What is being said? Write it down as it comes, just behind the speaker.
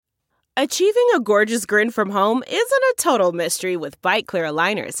Achieving a gorgeous grin from home isn't a total mystery with Byte Clear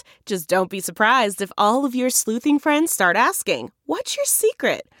aligners. Just don't be surprised if all of your sleuthing friends start asking, "What's your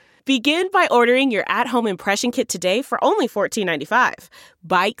secret?" Begin by ordering your at-home impression kit today for only $14.95.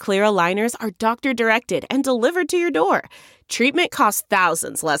 Byte Clear aligners are doctor-directed and delivered to your door. Treatment costs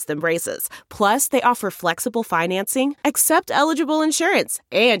thousands less than braces. Plus, they offer flexible financing, accept eligible insurance,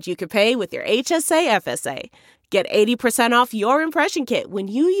 and you can pay with your HSA FSA. Get 80% off your impression kit when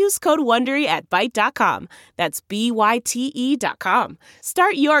you use code WONDERY at Byte.com. That's BYTE.com.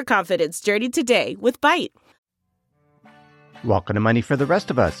 Start your confidence journey today with Byte. Welcome to Money for the Rest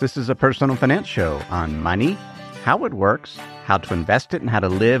of Us. This is a personal finance show on money, how it works, how to invest it, and how to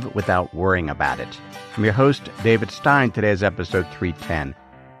live without worrying about it. I'm your host, David Stein. Today's episode 310.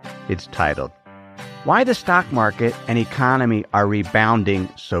 It's titled, Why the Stock Market and Economy Are Rebounding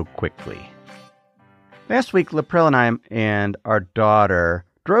So Quickly. Last week, Lapril and I and our daughter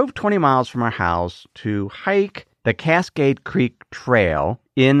drove 20 miles from our house to hike the Cascade Creek Trail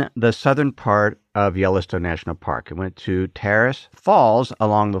in the southern part of Yellowstone National Park. It went to Terrace Falls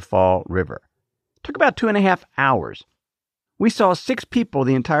along the Fall River. It took about 2.5 hours. We saw 6 people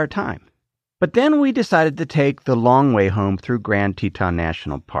the entire time. But then we decided to take the long way home through Grand Teton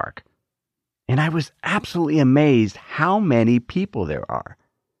National Park. And I was absolutely amazed how many people there are.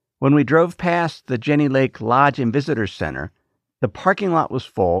 When we drove past the Jenny Lake Lodge and Visitor Center, the parking lot was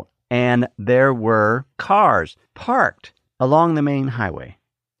full and there were cars parked along the main highway.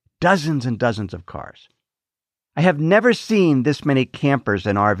 Dozens and dozens of cars. I have never seen this many campers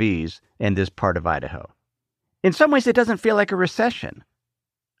and RVs in this part of Idaho. In some ways, it doesn't feel like a recession.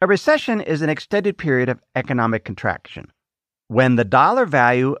 A recession is an extended period of economic contraction, when the dollar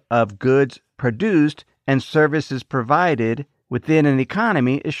value of goods produced and services provided within an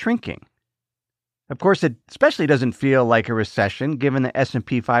economy is shrinking. Of course, it especially doesn't feel like a recession given the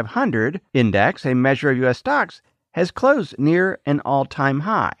S&P 500 index, a measure of U.S. stocks, has closed near an all-time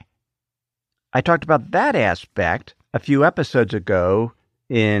high. I talked about that aspect a few episodes ago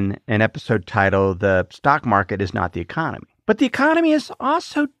in an episode titled, The Stock Market is Not the Economy. But the economy is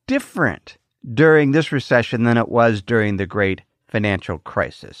also different during this recession than it was during the Great Financial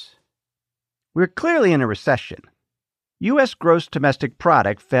Crisis. We're clearly in a recession. U.S. gross domestic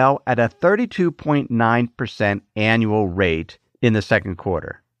product fell at a 32.9% annual rate in the second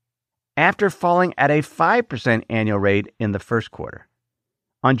quarter, after falling at a 5% annual rate in the first quarter.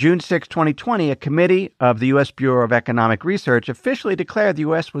 On June 6, 2020, a committee of the U.S. Bureau of Economic Research officially declared the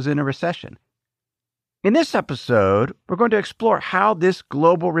U.S. was in a recession. In this episode, we're going to explore how this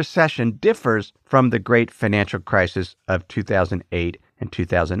global recession differs from the Great Financial Crisis of 2008 and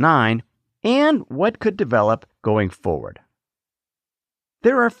 2009, and what could develop going forward.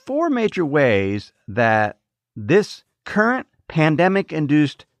 There are 4 major ways that this current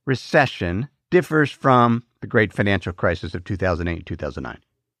pandemic-induced recession differs from the Great Financial Crisis of 2008 and 2009.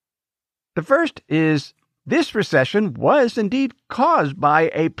 The first is this recession was indeed caused by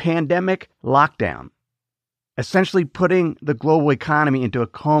a pandemic lockdown, essentially putting the global economy into a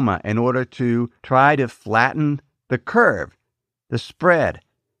coma in order to try to flatten the curve, the spread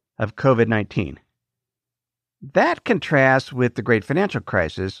of COVID-19. That contrasts with the Great Financial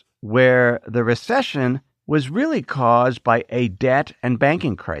Crisis, where the recession was really caused by a debt and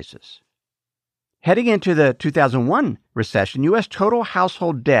banking crisis. Heading into the 2001 recession, U.S. total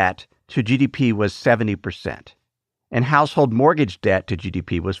household debt to GDP was 70%, and household mortgage debt to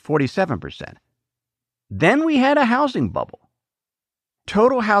GDP was 47%. Then we had a housing bubble.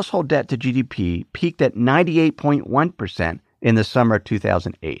 Total household debt to GDP peaked at 98.1% in the summer of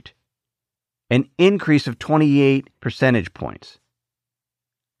 2008, an increase of 28 percentage points.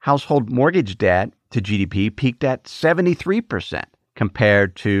 Household mortgage debt to GDP peaked at 73%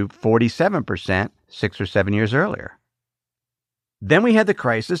 compared to 47% 6 or 7 years earlier. Then we had the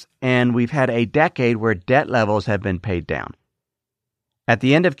crisis, and we've had a decade where debt levels have been paid down. At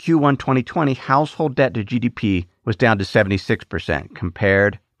the end of Q1 2020, household debt to GDP was down to 76%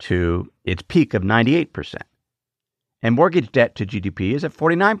 compared to its peak of 98%. And mortgage debt to GDP is at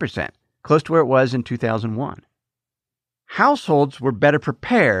 49%, close to where it was in 2001. Households were better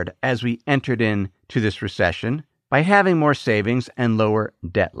prepared as we entered into this recession by having more savings and lower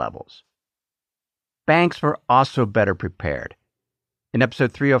debt levels. Banks were also better prepared. In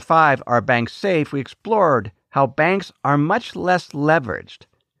episode 305, Are Banks Safe?, we explored how banks are much less leveraged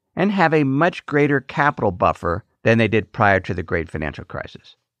and have a much greater capital buffer than they did prior to the Great Financial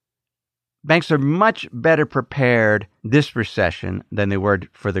Crisis. Banks are much better prepared this recession than they were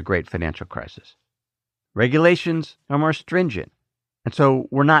for the Great Financial Crisis. Regulations are more stringent, and so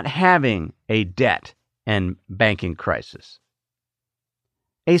we're not having a debt and banking crisis.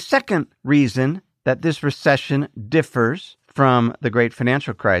 A second reason that this recession differs from the great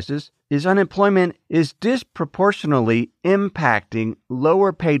financial crisis is unemployment is disproportionately impacting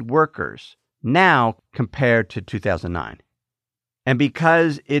lower paid workers now compared to 2009. And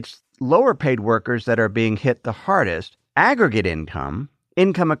because it's lower paid workers that are being hit the hardest, aggregate income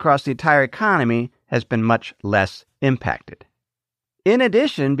across the entire economy has been much less impacted. In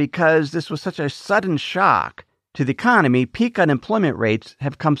addition, because this was such a sudden shock to the economy, peak unemployment rates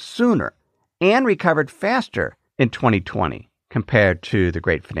have come sooner and recovered faster in 2020 compared to the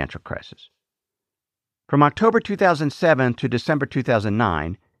great financial crisis. From October 2007 to December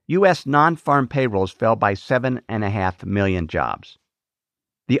 2009, U.S. non-farm payrolls fell by 7.5 million jobs.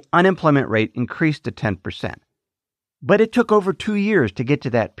 The unemployment rate increased to 10%, but it took over 2 years to get to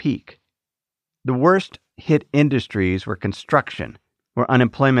that peak. The worst hit industries were construction, where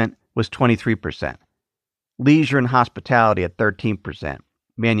unemployment was 23%, leisure and hospitality at 13%,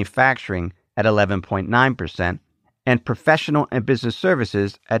 manufacturing at 11.9%, and professional and business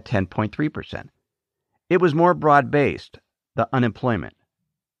services at 10.3%. It was more broad-based, the unemployment.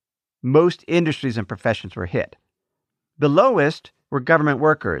 Most industries and professions were hit. The lowest were government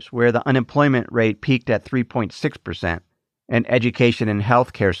workers, where the unemployment rate peaked at 3.6%, and education and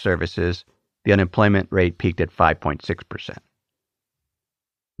healthcare services, the unemployment rate peaked at 5.6%.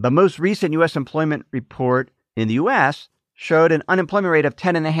 The most recent U.S. employment report in the U.S. showed an unemployment rate of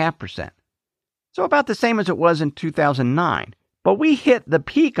 10.5%. So about the same as it was in 2009. But we hit the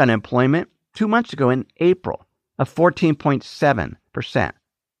peak unemployment 2 months ago in April of 14.7%.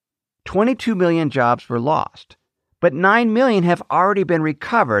 22 million jobs were lost, but 9 million have already been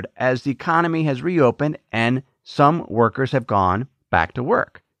recovered as the economy has reopened and some workers have gone back to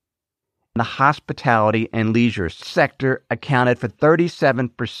work. The hospitality and leisure sector accounted for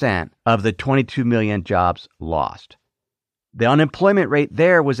 37% of the 22 million jobs lost. The unemployment rate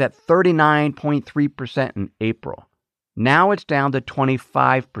there was at 39.3% in April. Now it's down to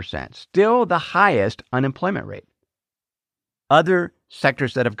 25%, still the highest unemployment rate. Other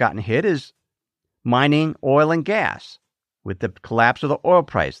sectors that have gotten hit is mining, oil, and gas. With the collapse of the oil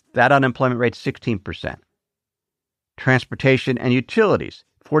price, that unemployment rate is 16%. Transportation and utilities,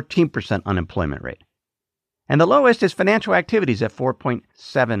 14% unemployment rate. And the lowest is financial activities at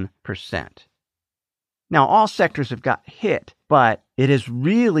 4.7%. Now, all sectors have got hit, but it has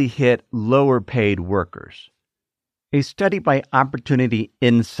really hit lower paid workers. A study by Opportunity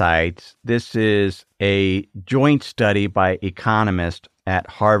Insights, this is a joint study by economists at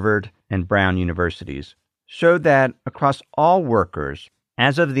Harvard and Brown universities, showed that across all workers,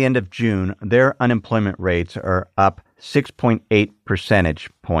 as of the end of June, their unemployment rates are up 6.8 percentage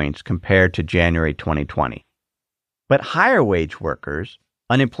points compared to January 2020. But higher wage workers,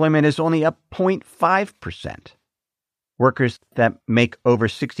 unemployment is only up 0.5%. Workers that make over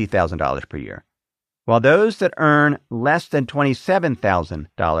 $60,000 per year. While those that earn less than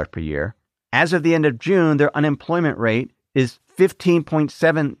 $27,000 per year, as of the end of June, their unemployment rate is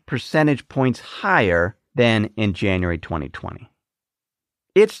 15.7 percentage points higher than in January 2020.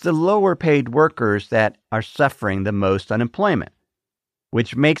 It's the lower paid workers that are suffering the most unemployment,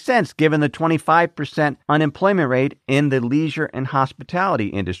 which makes sense given the 25% unemployment rate in the leisure and hospitality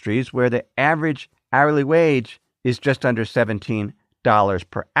industries, where the average hourly wage is just under $17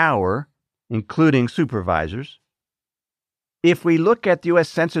 per hour, including supervisors. If we look at the U.S.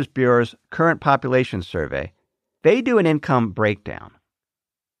 Census Bureau's current population survey, they do an income breakdown.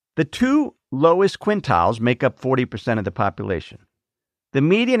 The two lowest quintiles make up 40% of the population. The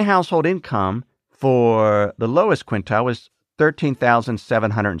median household income for the lowest quintile was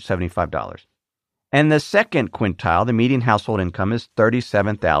 $13,775. And the second quintile, the median household income, is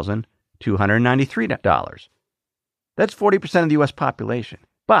 $37,293. That's 40% of the U.S. population.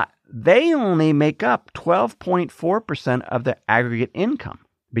 But they only make up 12.4% of the aggregate income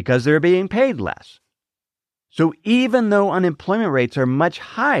because they're being paid less. So even though unemployment rates are much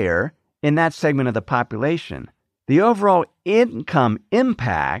higher in that segment of the population, the overall income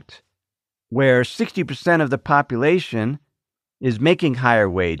impact, where 60% of the population is making higher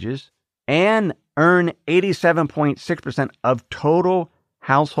wages and earn 87.6% of total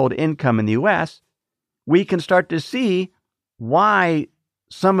household income in the U.S., we can start to see why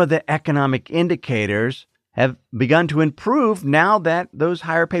some of the economic indicators have begun to improve now that those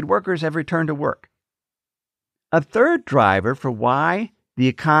higher paid workers have returned to work. A third driver for why the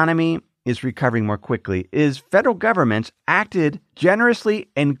economy is recovering more quickly is federal governments acted generously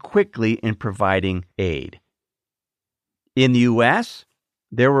and quickly in providing aid. In the U.S.,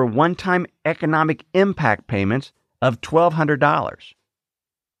 there were one-time economic impact payments of $1,200.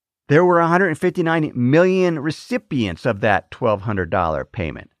 there were 159 million recipients of that $1,200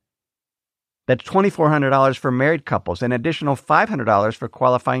 payment. That's $2,400 for married couples, and an additional $500 for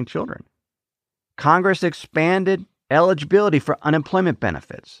qualifying children. Congress expanded eligibility for unemployment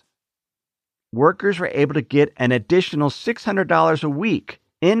benefits. Workers were able to get an additional $600 a week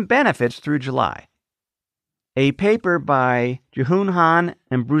in benefits through July. A paper by Jihoon Han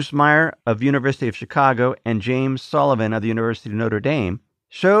and Bruce Meyer of the University of Chicago and James Sullivan of the University of Notre Dame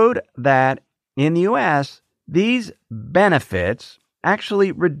showed that in the U.S., these benefits actually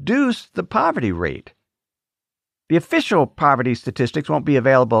reduce the poverty rate. The official poverty statistics won't be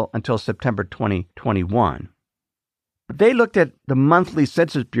available until September 2021. But they looked at the monthly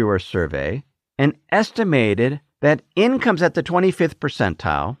Census Bureau survey and estimated that incomes at the 25th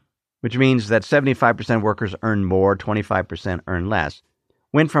percentile, which means that 75% of workers earn more, 25% earn less,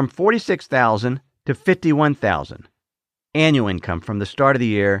 went from $46,000 to $51,000 annual income from the start of the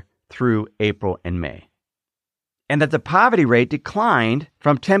year through April and May. And that the poverty rate declined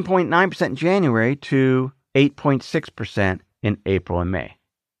from 10.9% in January to 8.6% in April and May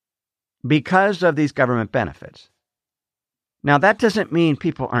because of these government benefits. Now, that doesn't mean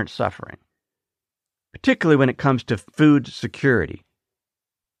people aren't suffering, particularly when it comes to food security.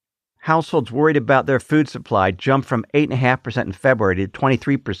 Households worried about their food supply jumped from 8.5% in February to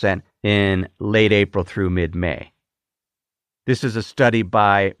 23% in late April through mid-May. This is a study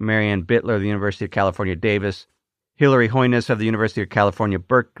by Marianne Bittler of the University of California, Davis, Hilary Hoynes of the University of California,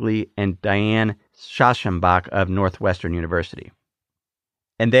 Berkeley, and Diane Schachenbach of Northwestern University.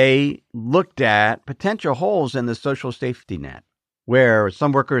 And they looked at potential holes in the social safety net, where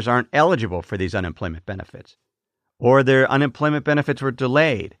some workers aren't eligible for these unemployment benefits, or their unemployment benefits were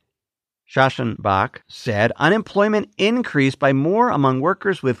delayed. Schachenbach said unemployment increased by more among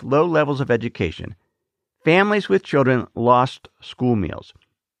workers with low levels of education. Families with children lost school meals.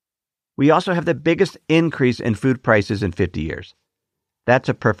 We also have the biggest increase in food prices in 50 years. That's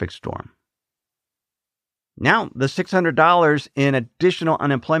a perfect storm. Now, the $600 in additional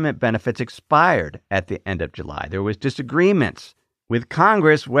unemployment benefits expired at the end of July. There was disagreements with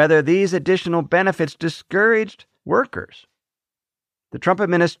Congress whether these additional benefits discouraged workers. The Trump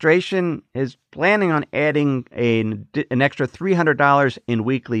administration is planning on adding an extra $300 in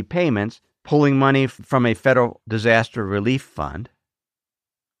weekly payments, pulling money from a federal disaster relief fund.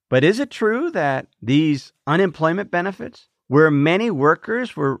 But is it true that these unemployment benefits, where many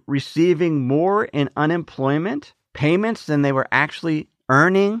workers were receiving more in unemployment payments than they were actually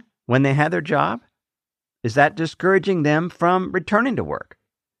earning when they had their job? Is that discouraging them from returning to work?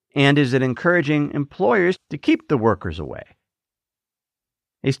 And is it encouraging employers to keep the workers away?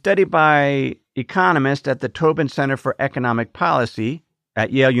 A study by economists at the Tobin Center for Economic Policy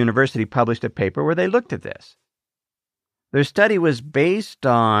at Yale University published a paper where they looked at this. Their study was based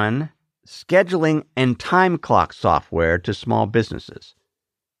on scheduling and time clock software to small businesses.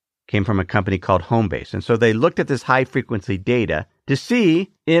 Came from a company called Homebase. And so they looked at this high-frequency data to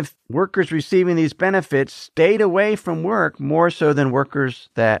see if workers receiving these benefits stayed away from work more so than workers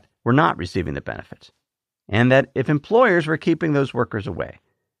that were not receiving the benefits, and that if employers were keeping those workers away.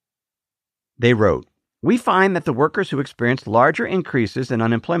 They wrote, "We find that the workers who experienced larger increases in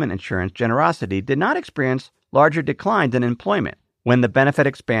unemployment insurance generosity did not experience larger declines in employment when the benefit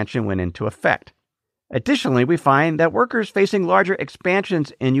expansion went into effect. Additionally, we find that workers facing larger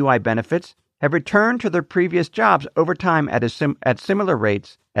expansions in UI benefits have returned to their previous jobs over time at similar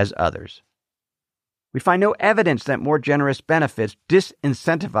rates as others. We find no evidence that more generous benefits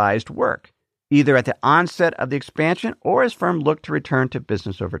disincentivized work, either at the onset of the expansion or as firms look to return to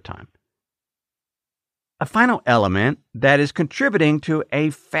business over time." A final element that is contributing to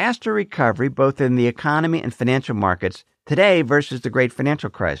a faster recovery both in the economy and financial markets today versus the great financial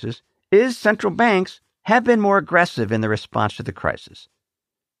crisis is central banks have been more aggressive in the response to the crisis,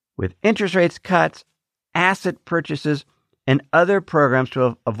 with interest rates cuts, asset purchases, and other programs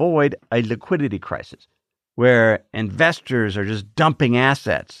to avoid a liquidity crisis, where investors are just dumping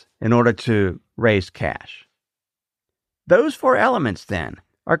assets in order to raise cash. Those four elements, then,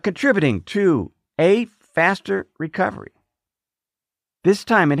 are contributing to a faster recovery. This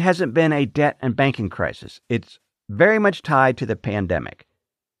time, it hasn't been a debt and banking crisis. It's very much tied to the pandemic.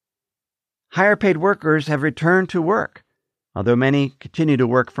 Higher paid workers have returned to work, although many continue to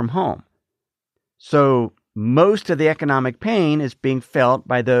work from home. So most of the economic pain is being felt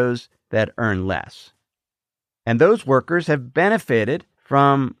by those that earn less. And those workers have benefited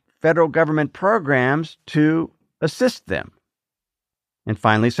from federal government programs to assist them. And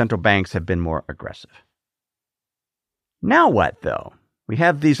finally, central banks have been more aggressive. Now what, though? We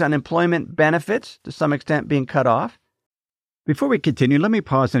have these unemployment benefits to some extent being cut off. Before we continue, let me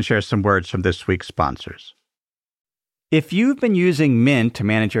pause and share some words from this week's sponsors. If you've been using Mint to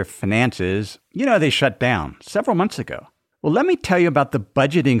manage your finances, you know they shut down several months ago. Well, let me tell you about the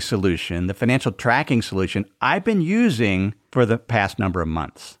budgeting solution, the financial tracking solution I've been using for the past number of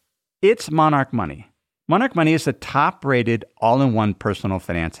months. It's Monarch Money. Monarch Money is the top-rated all-in-one personal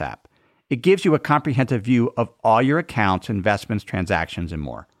finance app. It gives you a comprehensive view of all your accounts, investments, transactions, and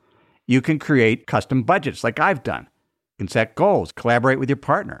more. You can create custom budgets like I've done. You can set goals, collaborate with your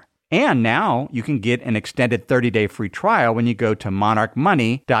partner. And now you can get an extended 30-day free trial when you go to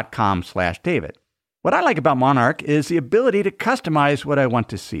monarchmoney.com/David. What I like about Monarch is the ability to customize what I want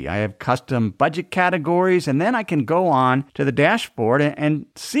to see. I have custom budget categories, and then I can go on to the dashboard and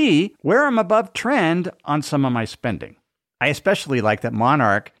see where I'm above trend on some of my spending. I especially like that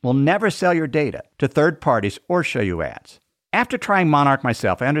Monarch will never sell your data to third parties or show you ads. After trying Monarch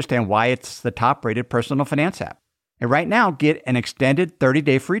myself, I understand why it's the top-rated personal finance app. And right now, get an extended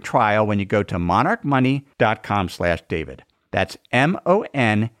 30-day free trial when you go to monarchmoney.com/David. That's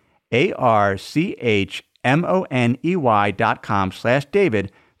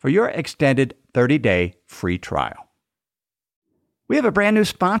monarchmoney.com/David for your extended 30-day free trial. We have a brand new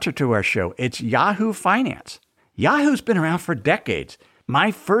sponsor to our show. It's Yahoo Finance. Yahoo's been around for decades.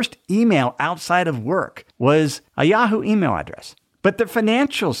 My first email outside of work was a Yahoo email address. But the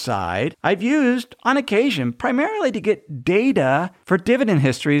financial side, I've used on occasion primarily to get data for dividend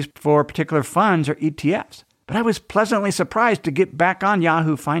histories for particular funds or ETFs. But I was pleasantly surprised to get back on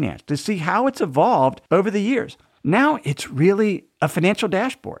Yahoo Finance to see how it's evolved over the years. Now it's really a financial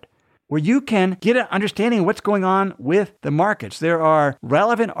dashboard where you can get an understanding of what's going on with the markets. There are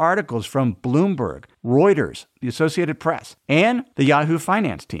relevant articles from Bloomberg, Reuters, the Associated Press, and the Yahoo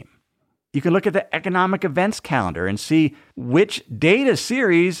Finance team. You can look at the economic events calendar and see which data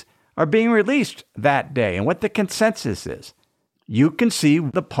series are being released that day and what the consensus is. You can see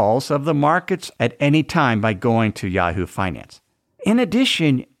the pulse of the markets at any time by going to Yahoo Finance. In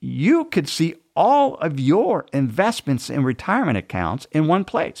addition, you could see all of your investments and retirement accounts in one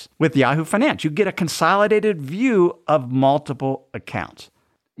place. With Yahoo Finance, you get a consolidated view of multiple accounts.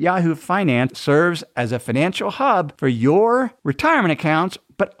 Yahoo Finance serves as a financial hub for your retirement accounts,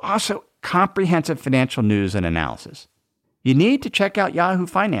 but also comprehensive financial news and analysis. You need to check out Yahoo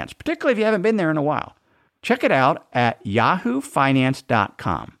Finance, particularly if you haven't been there in a while. Check it out at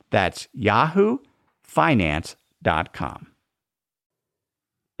yahoofinance.com. That's yahoofinance.com.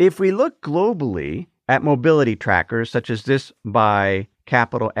 If we look globally at mobility trackers such as this by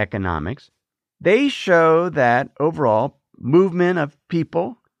Capital Economics, they show that overall movement of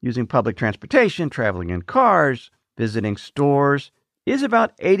people using public transportation, traveling in cars, visiting stores, is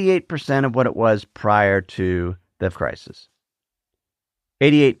about 88% of what it was prior to the crisis.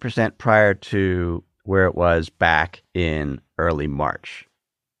 88% prior to where it was back in early March.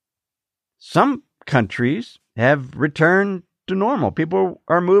 Some countries have returned to normal. People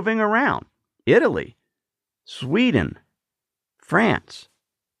are moving around. Italy, Sweden, France.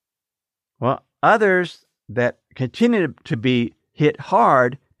 Well, others that continue to be hit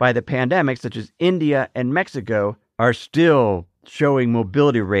hard by the pandemic, such as India and Mexico, are still showing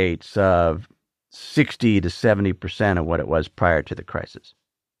mobility rates of 60 to 70% of what it was prior to the crisis.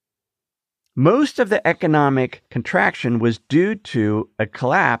 Most of the economic contraction was due to a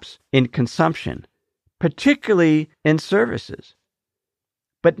collapse in consumption, particularly in services.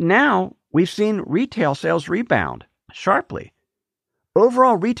 But now we've seen retail sales rebound sharply.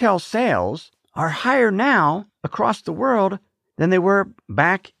 Overall retail sales are higher now across the world than they were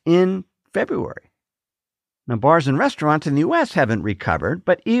back in February. Now, bars and restaurants in the U.S. haven't recovered,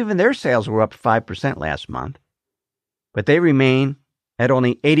 but even their sales were up 5% last month. But they remain at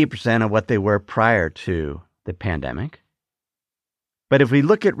only 80% of what they were prior to the pandemic. But if we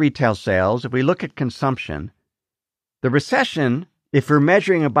look at retail sales, if we look at consumption, the recession, if we're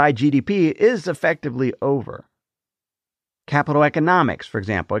measuring it by GDP, is effectively over. Capital Economics, for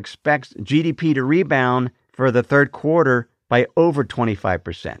example, expects GDP to rebound for the third quarter by over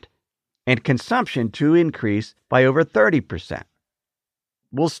 25%. And consumption to increase by over 30%.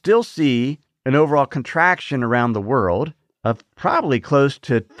 We'll still see an overall contraction around the world of probably close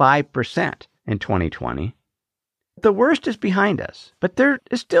to 5% in 2020. The worst is behind us, but there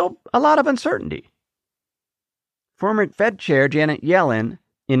is still a lot of uncertainty. Former Fed Chair Janet Yellen,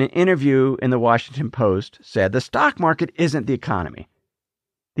 in an interview in the Washington Post, said the stock market isn't the economy.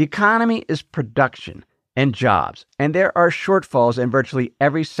 The economy is production and jobs, and there are shortfalls in virtually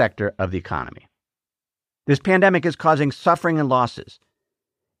every sector of the economy. This pandemic is causing suffering and losses.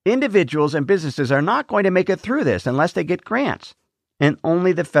 Individuals and businesses are not going to make it through this unless they get grants, and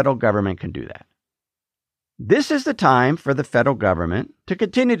only the federal government can do that. This is the time for the federal government to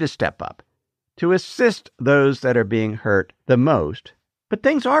continue to step up, to assist those that are being hurt the most. But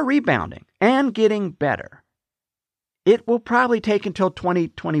things are rebounding and getting better. It will probably take until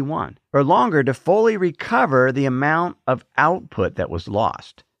 2021 or longer to fully recover the amount of output that was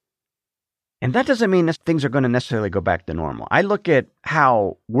lost. And that doesn't mean that things are going to necessarily go back to normal. I look at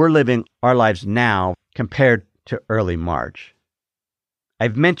how we're living our lives now compared to early March.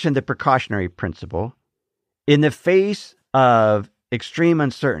 I've mentioned the precautionary principle. In the face of extreme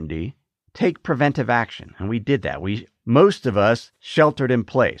uncertainty, take preventive action. And we did that. Most of us sheltered in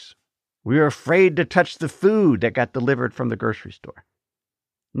place. We were afraid to touch the food that got delivered from the grocery store.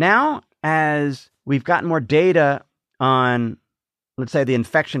 Now, as we've gotten more data on, let's say, the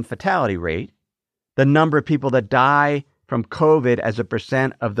infection fatality rate, the number of people that die from COVID as a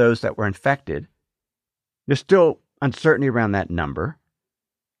percent of those that were infected, there's still uncertainty around that number.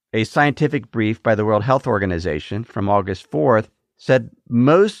 A scientific brief by the World Health Organization from August 4th said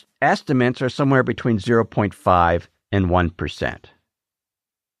most estimates are somewhere between 0.5 and 1%.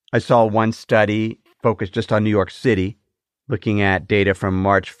 I saw one study focused just on New York City, looking at data from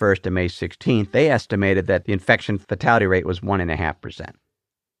March 1st to May 16th. They estimated that the infection fatality rate was 1.5%.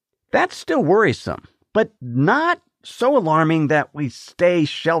 That's still worrisome, but not so alarming that we stay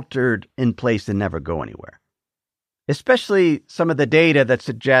sheltered in place and never go anywhere. Especially some of the data that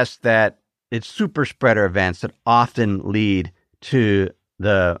suggests that it's super spreader events that often lead to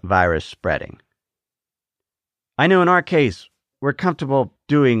the virus spreading. I know in our case, we're comfortable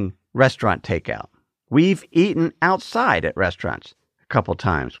doing restaurant takeout. We've eaten outside at restaurants a couple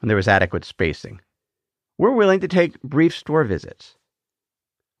times when there was adequate spacing. We're willing to take brief store visits.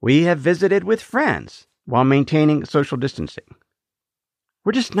 We have visited with friends while maintaining social distancing.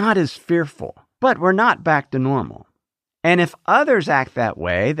 We're just not as fearful, but we're not back to normal. And if others act that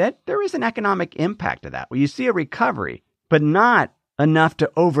way, that there is an economic impact to that, where you see a recovery, but not enough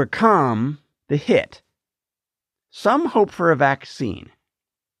to overcome the hit. Some hope for a vaccine.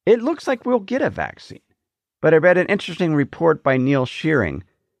 It looks like we'll get a vaccine. But I read an interesting report by Neil Shearing.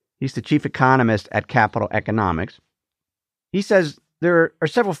 He's the chief economist at Capital Economics. He says there are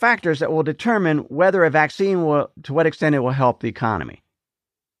several factors that will determine whether a vaccine will, to what extent it will help the economy.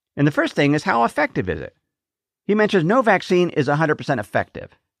 And the first thing is, how effective is it? He mentions no vaccine is 100%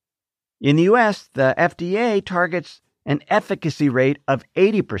 effective. In the U.S., the FDA targets an efficacy rate of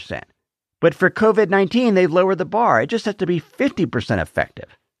 80%. But for COVID-19, they've lowered the bar. It just has to be 50%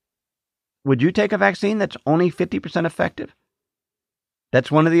 effective. Would you take a vaccine that's only 50% effective?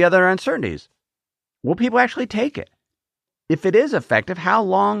 That's one of the other uncertainties. Will people actually take it? If it is effective, how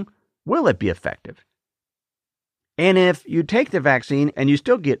long will it be effective? And if you take the vaccine and you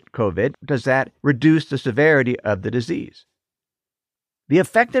still get COVID, does that reduce the severity of the disease? The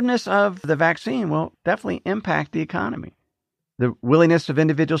effectiveness of the vaccine will definitely impact the economy, the willingness of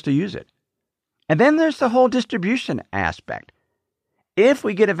individuals to use it. And then there's the whole distribution aspect. If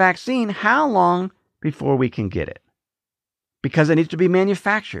we get a vaccine, how long before we can get it? Because it needs to be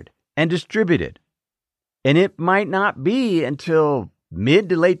manufactured and distributed. And it might not be until mid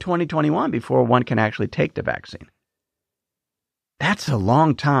to late 2021 before one can actually take the vaccine. That's a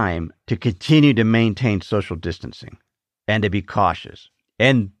long time to continue to maintain social distancing and to be cautious.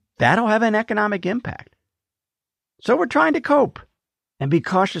 And that'll have an economic impact. So we're trying to cope and be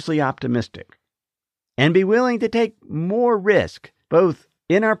cautiously optimistic and be willing to take more risk, both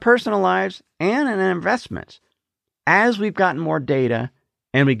in our personal lives and in our investments, as we've gotten more data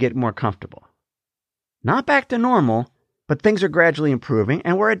and we get more comfortable. Not back to normal, but things are gradually improving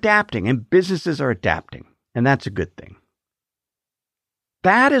and we're adapting and businesses are adapting. And that's a good thing.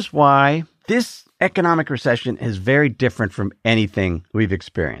 That is why this economic recession is very different from anything we've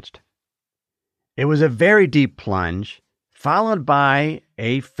experienced. It was a very deep plunge, followed by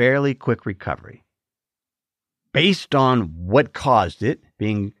a fairly quick recovery. Based on what caused it,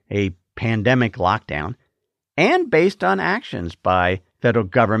 being a pandemic lockdown, and based on actions by federal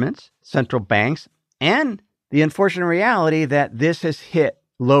governments, central banks, and the unfortunate reality that this has hit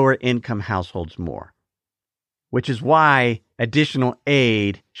lower income households more, which is why additional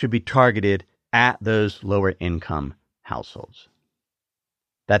aid should be targeted at those lower income households.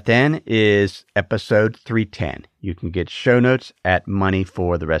 That then is episode 310. You can get show notes at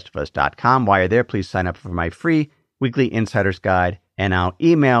moneyfortherestofus.com. While you're there, please sign up for my free weekly Insider's Guide, and I'll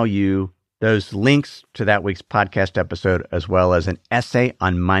email you those links to that week's podcast episode, as well as an essay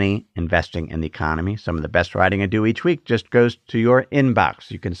on money, investing, and the economy. Some of the best writing I do each week just goes to your inbox.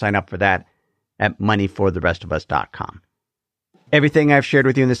 You can sign up for that at moneyfortherestofus.com. Everything I've shared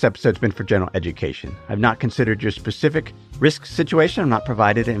with you in this episode has been for general education. I've not considered your specific risk situation. I'm not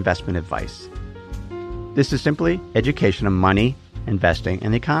provided investment advice. This is simply education on money, investing,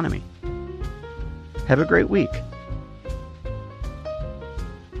 and the economy. Have a great week.